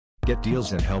Get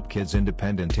deals and help kids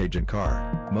independent agent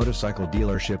car, motorcycle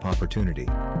dealership opportunity.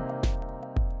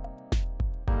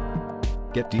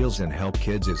 Get Deals and Help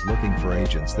Kids is looking for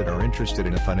agents that are interested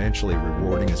in a financially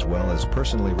rewarding as well as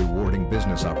personally rewarding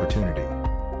business opportunity.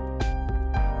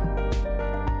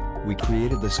 We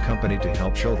created this company to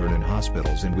help children in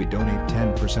hospitals, and we donate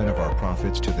 10% of our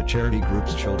profits to the charity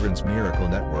groups Children's Miracle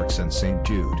Networks and St.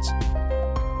 Jude's.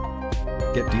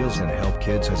 Get Deals and Help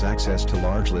Kids has access to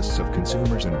large lists of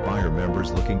consumers and buyer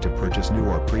members looking to purchase new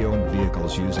or pre-owned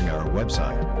vehicles using our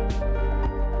website.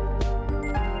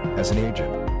 As an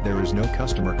agent, there is no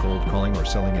customer cold calling or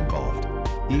selling involved.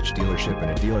 Each dealership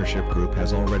and a dealership group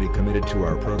has already committed to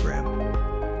our program.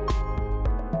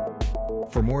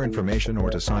 For more information or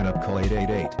to sign up, call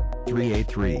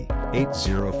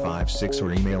 888-383-8056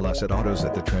 or email us at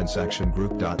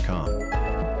autos@thetransactiongroup.com.